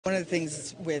One of the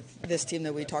things with this team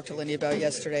that we talked to Lindy about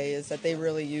yesterday is that they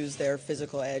really use their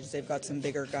physical edge. They've got some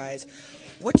bigger guys.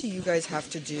 What do you guys have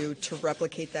to do to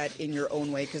replicate that in your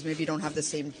own way? Because maybe you don't have the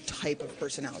same type of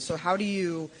personnel. So how do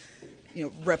you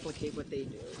replicate what they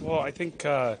do? Well, I think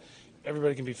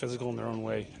everybody can be physical in their own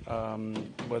way.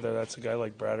 Whether that's a guy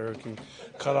like Brader who can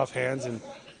cut off hands and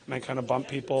kind of bump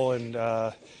people and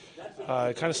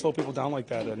kind of slow people down like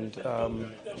that. And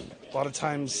a lot of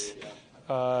times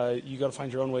you got to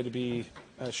find your own way to be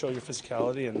show your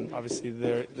physicality. And obviously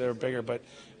they're bigger, but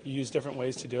you use different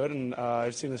ways to do it. And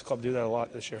I've seen this club do that a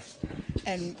lot this year.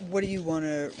 And what do you want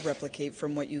to replicate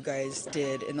from what you guys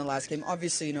did in the last game?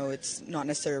 Obviously, it's not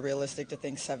necessarily realistic to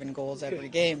think 7 goals every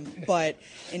game, but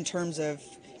in terms of,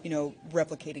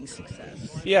 replicating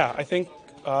success. Yeah, I think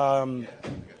a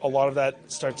lot of that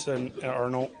starts in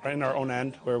our own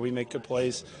end where we make good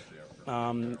plays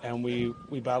and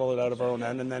we battle it out of our own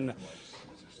end. And then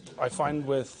I find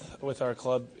with our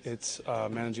club, it's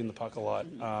managing the puck a lot.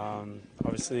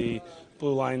 Obviously,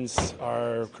 blue lines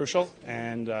are crucial,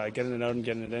 and getting it out and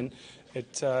getting it in,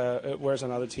 it wears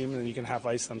on other team, and you can half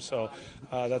ice them. So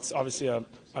that's obviously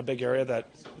a big area that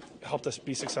helped us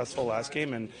be successful last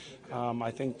game. And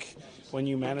I think when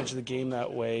you manage the game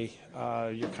that way,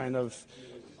 you're kind of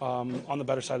on the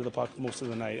better side of the puck most of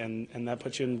the night, and that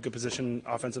puts you in good position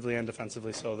offensively and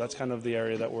defensively. So that's kind of the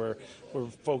area that we're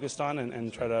focused on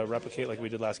and try to replicate like we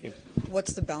did last game.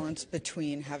 What's the balance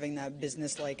between having that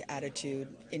business-like attitude,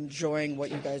 enjoying what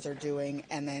you guys are doing,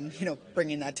 and then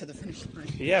bringing that to the finish line?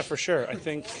 Yeah, for sure. I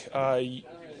think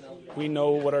we know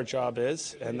what our job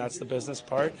is, and that's the business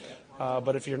part.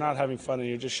 But if you're not having fun and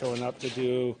you're just showing up to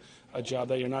do a job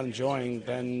that you're not enjoying,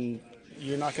 then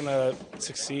you're not going to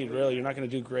succeed, really. You're not going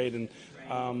to do great.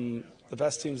 And the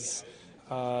best teams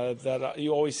that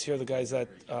you always hear the guys that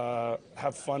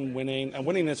have fun winning, and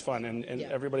winning is fun. And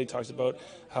everybody talks about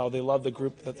how they love the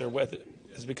group that they're with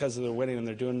is because they're winning and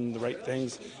they're doing the right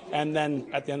things. And then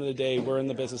at the end of the day, we're in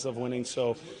the business of winning.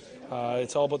 So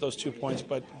it's all about those 2 points.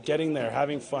 But getting there,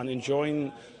 having fun,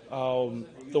 enjoying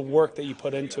the work that you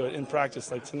put into it in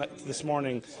practice, like this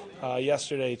morning,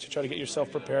 yesterday, to try to get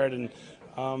yourself prepared. And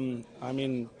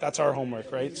that's our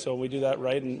homework, right? So we do that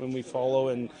right, and when we follow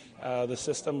and the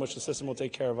system, which the system will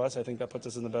take care of us, I think that puts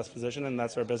us in the best position, and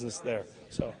that's our business there.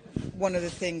 So one of the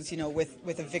things,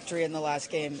 with a victory in the last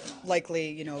game,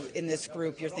 likely, in this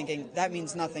group, you're thinking that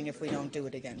means nothing if we don't do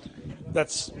it again.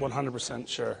 That's 100%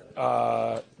 sure.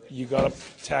 You got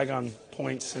to tag on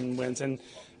points and wins, and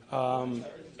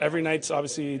every night's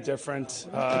obviously different,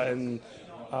 and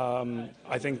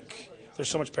I think there's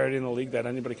so much parity in the league that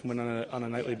anybody can win on a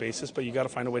nightly basis, but you got to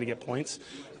find a way to get points.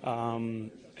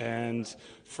 And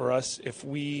for us, if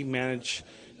we manage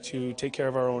to take care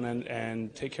of our own end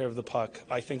and take care of the puck,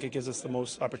 I think it gives us the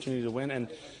most opportunity to win. And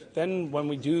then when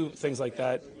we do things like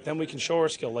that, then we can show our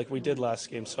skill like we did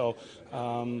last game. So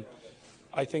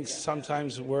I think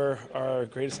sometimes we're our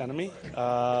greatest enemy.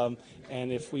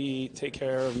 And if we take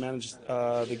care of manage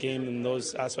the game in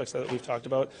those aspects that we've talked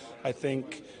about, I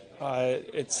think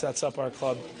it sets up our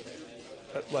club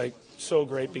like so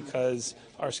great because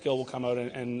our skill will come out,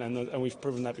 and we've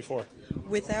proven that before.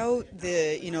 Without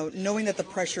the, knowing that the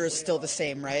pressure is still the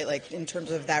same, right? Like in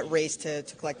terms of that race to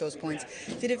collect those points,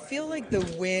 did it feel like the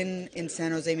win in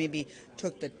San Jose maybe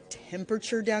took the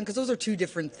temperature down? Because those are two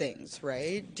different things,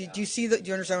 right? Do you see that? Do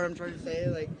you understand what I'm trying to say?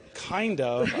 Like, kind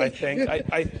of. I think.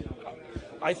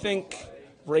 I think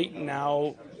right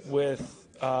now with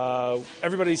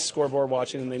everybody's scoreboard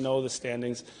watching and they know the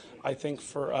standings, I think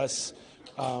for us,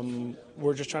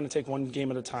 we're just trying to take one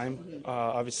game at a time.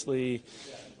 Obviously,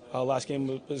 last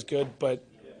game was good, but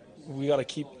we got to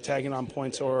keep tagging on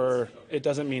points or it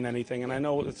doesn't mean anything. And I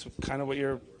know it's kind of what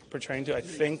you're portraying to, I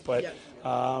think, but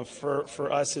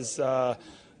for us, is the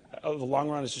long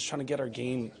run is just trying to get our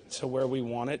game to where we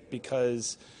want it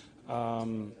because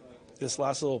this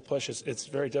last little push, it's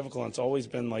very difficult, and it's always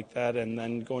been like that. And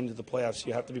then going to the playoffs,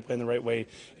 you have to be playing the right way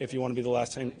if you want to be the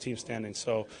last team standing.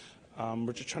 So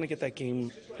we're just trying to get that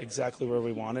game exactly where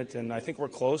we want it, and I think we're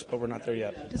close, but we're not there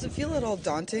yet. Does it feel at all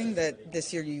daunting that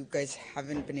this year you guys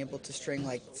haven't been able to string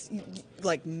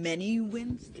like many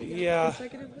wins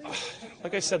consecutively?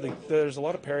 Like I said, there's a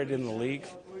lot of parity in the league.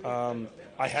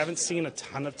 I haven't seen a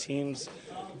ton of teams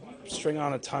string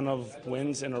on a ton of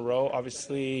wins in a row.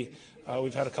 Obviously,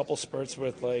 we've had a couple spurts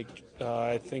with,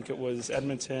 I think it was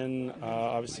Edmonton.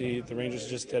 Obviously, the Rangers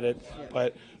just did it.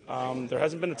 But there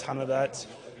hasn't been a ton of that.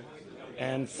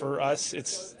 And for us,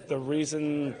 it's the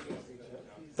reason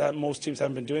that most teams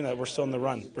haven't been doing that. We're still in the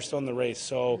run. We're still in the race.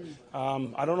 So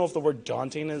I don't know if the word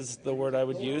daunting is the word I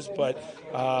would use, but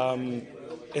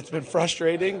it's been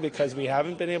frustrating because we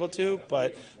haven't been able to,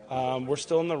 but we're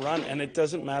still in the run, and it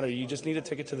doesn't matter. You just need a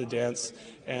ticket to the dance,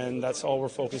 and that's all we're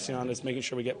focusing on is making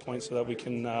sure we get points so that we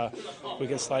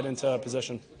can slide into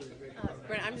position.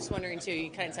 Brent, I'm just wondering too, you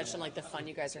kind of touched on like the fun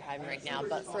you guys are having right now,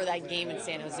 but for that game in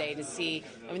San Jose to see,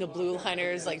 I mean, the blue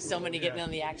liners, like so many getting on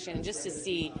the action, just to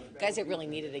see guys that really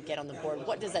needed to get on the board,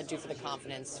 what does that do for the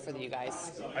confidence for you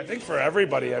guys? I think for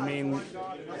everybody, I mean,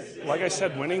 like I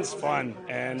said, winning's fun,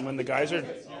 and when the guys are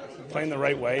playing the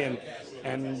right way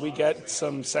and we get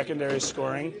some secondary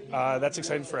scoring, that's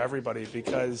exciting for everybody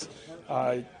because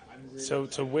so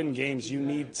to win games, you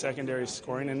need secondary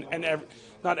scoring, and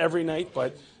not every night,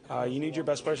 but you need your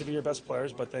best players to be your best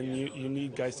players, but then you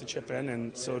need guys to chip in,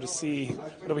 and so to see,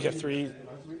 what do we have, 3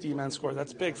 D-man scores,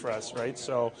 that's big for us, right?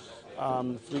 So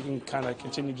if we can kind of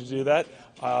continue to do that,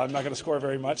 I'm not going to score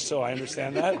very much, so I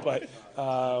understand that, but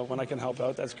when I can help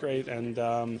out, that's great, and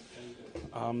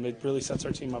it really sets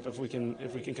our team up if we can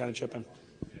kind of chip in.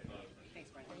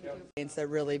 That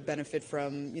really benefit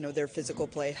from their physical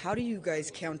play. How do you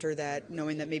guys counter that,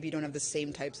 knowing that maybe you don't have the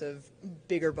same types of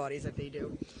bigger bodies that they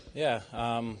do? Yeah,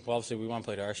 well, obviously we want to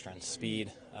play to our strengths,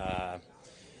 speed,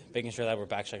 making sure that we're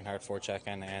back checking hard,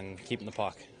 forechecking, and keeping the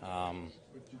puck.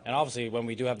 And obviously, when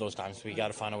we do have those times, we got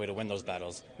to find a way to win those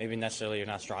battles. Maybe necessarily you're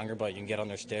not stronger, but you can get on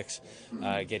their sticks,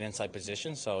 get inside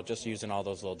position. So just using all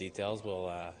those little details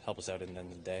will help us out in the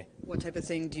end of the day. What type of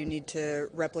thing do you need to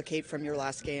replicate from your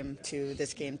last game to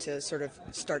this game to sort of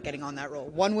start getting on that roll?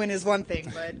 One win is one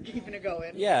thing, but keeping it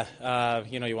going. Yeah,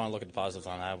 you want to look at the positives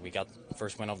on that. We got the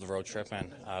first win of the road trip, and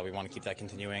we want to keep that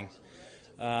continuing.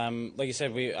 Like you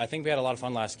said, I think we had a lot of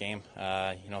fun last game.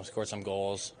 Scored some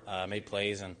goals, made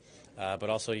plays, and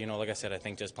but also, like I said, I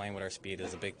think just playing with our speed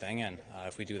is a big thing, and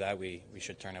if we do that, we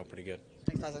should turn out pretty good.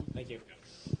 Thanks, Dawson. Thank you.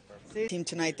 Team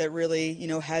tonight that really,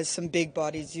 has some big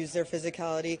bodies, use their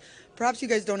physicality. Perhaps you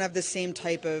guys don't have the same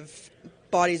type of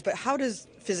bodies, but how does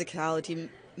physicality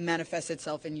manifest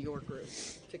itself in your group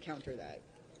to counter that?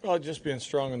 Well, just being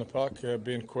strong in the puck,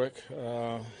 being quick.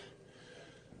 I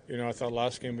thought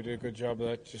last game we did a good job of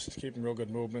that, just keeping real good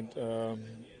movement.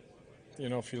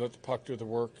 If you let the puck do the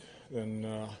work,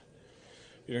 then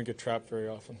you don't get trapped very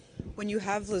often. When you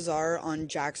have Lazar on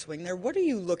Jack's wing there, what are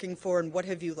you looking for, and what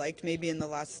have you liked maybe in the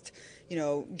last,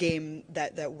 game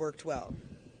that worked well?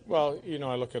 Well,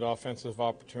 I look at offensive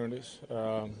opportunities.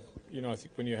 I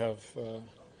think when you have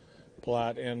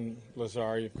Blatt and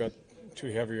Lazar, you've got 2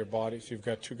 heavier bodies. You've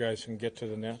got 2 guys who can get to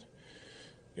the net.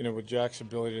 With Jack's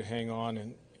ability to hang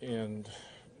on and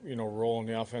roll in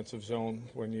the offensive zone,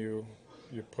 when you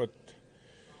put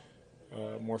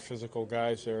more physical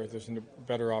guys there, there's a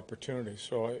better opportunity.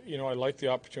 So, I like the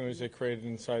opportunities they created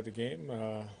inside the game.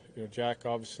 Jack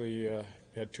obviously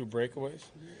had 2 breakaways.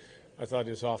 I thought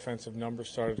his offensive numbers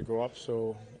started to go up.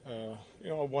 So, a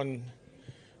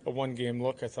one-game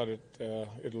look, I thought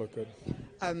it looked good.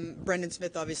 Brendan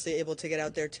Smith obviously able to get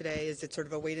out there today. Is it sort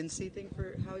of a wait-and-see thing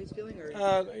for how he's feeling? Or?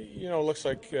 It looks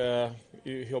like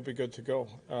he'll be good to go.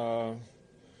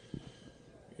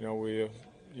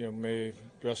 We may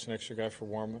dress an extra guy for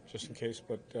warm-up just in case,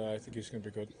 but I think he's going to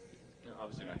be good.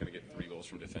 Obviously not going to get 3 goals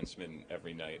from defensemen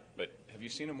every night, but have you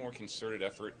seen a more concerted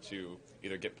effort to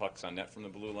either get pucks on net from the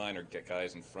blue line or get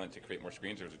guys in front to create more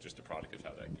screens, or is it just a product of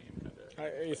how that game kind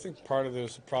of... I think part of it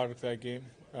is a product of that game.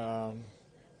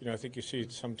 I think you see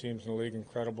some teams in the league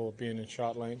incredible at being in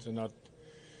shot lanes and not,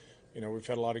 we've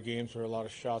had a lot of games where a lot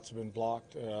of shots have been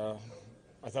blocked.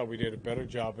 I thought we did a better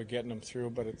job of getting them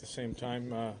through, but at the same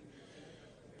time,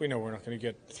 we know we're not going to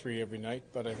get 3 every night,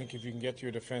 but I think if you can get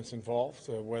your defense involved,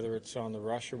 whether it's on the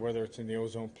rush or whether it's in the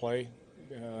ozone play,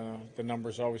 the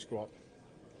numbers always go up.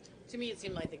 To me, it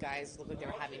seemed like the guys looked like they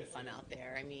were having fun out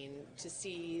there. I mean, to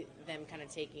see them kind of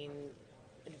taking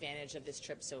advantage of this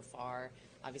trip so far,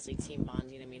 obviously team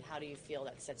bonding, I mean, how do you feel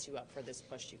that sets you up for this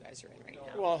push you guys are in right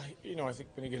now? Well, I think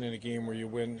when you get in a game where you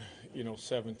win,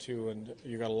 7-2, and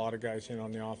you got a lot of guys in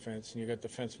on the offense, and you got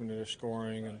defensemen that are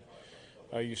scoring, and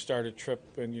you start a trip,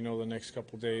 and the next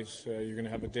couple of days you're going to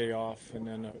have a day off, and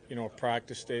then a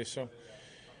practice day. So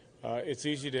it's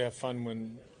easy to have fun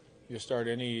when you start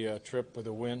any trip with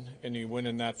a win, and you win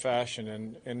in that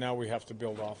fashion, and now we have to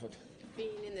build off it.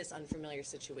 Being in this unfamiliar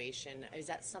situation, is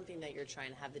that something that you're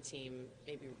trying to have the team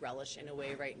maybe relish in a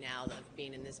way right now, of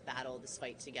being in this battle, this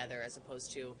fight together, as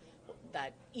opposed to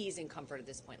that ease and comfort at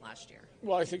this point last year?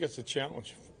 Well, I think it's a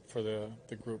challenge for the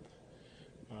group.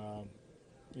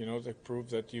 To prove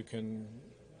that you can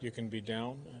be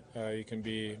down, you can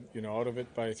be out of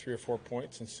it by 3 or 4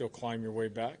 points and still climb your way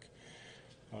back.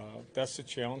 That's the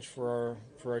challenge for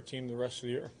our team the rest of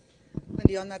the year.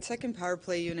 Lindy, on that second power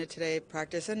play unit today,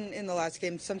 practice, and in the last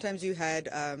game, sometimes you had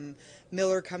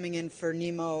Miller coming in for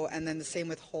Nemo, and then the same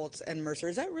with Holtz and Mercer.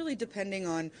 Is that really depending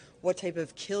on what type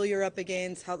of kill you're up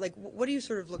against? How, like, what are you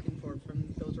sort of looking for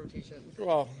from those rotations?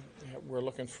 Well, yeah, we're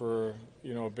looking for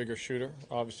a bigger shooter.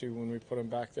 Obviously, when we put him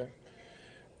back there,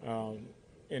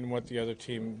 in what the other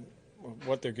team,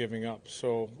 what they're giving up.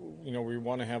 So we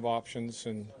want to have options,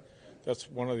 and that's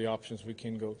one of the options we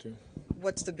can go to.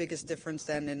 What's the biggest difference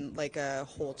then in like a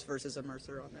Holtz versus a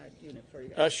Mercer on that unit for you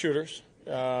guys? Shooters,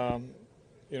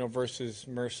 versus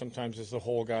Mercer sometimes is the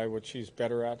whole guy, which he's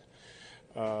better at.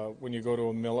 When you go to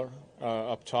a Miller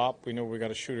up top, we know we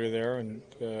got a shooter there, and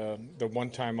the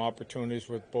one-time opportunities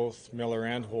with both Miller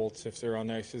and Holtz, if they're on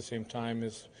the ice at the same time,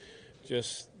 is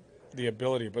just the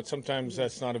ability. But sometimes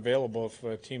that's not available if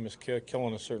a team is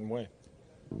killing a certain way.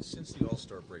 Since the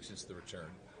All-Star break, since the return,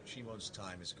 Shimo's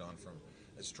time has gone from,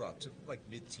 it's dropped to like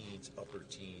mid-teens, upper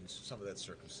teens, some of that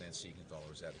circumstance, Siegenthaler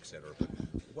was at, et cetera. But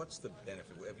what's the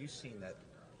benefit? Have you seen that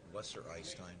lesser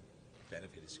ice time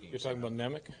benefit his game? You're talking about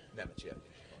Nemec? Nemec,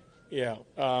 Yeah.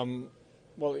 yeah.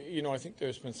 Well, I think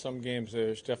there's been some games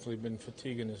there's definitely been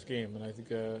fatigue in his game, and I think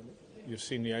you've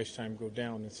seen the ice time go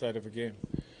down inside of a game.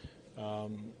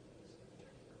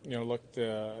 Looked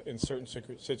in certain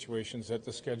situations that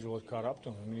the schedule had caught up to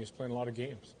him. I mean, he's playing a lot of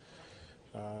games.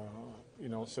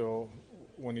 So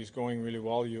when he's going really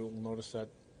well, you'll notice that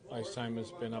ice time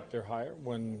has been up there higher.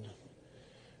 When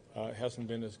it hasn't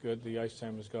been as good, the ice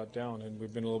time has got down, and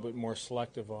we've been a little bit more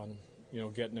selective on,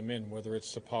 getting him in, whether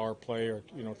it's the power play or,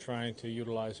 trying to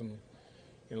utilize him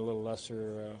in a little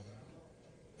lesser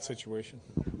situation.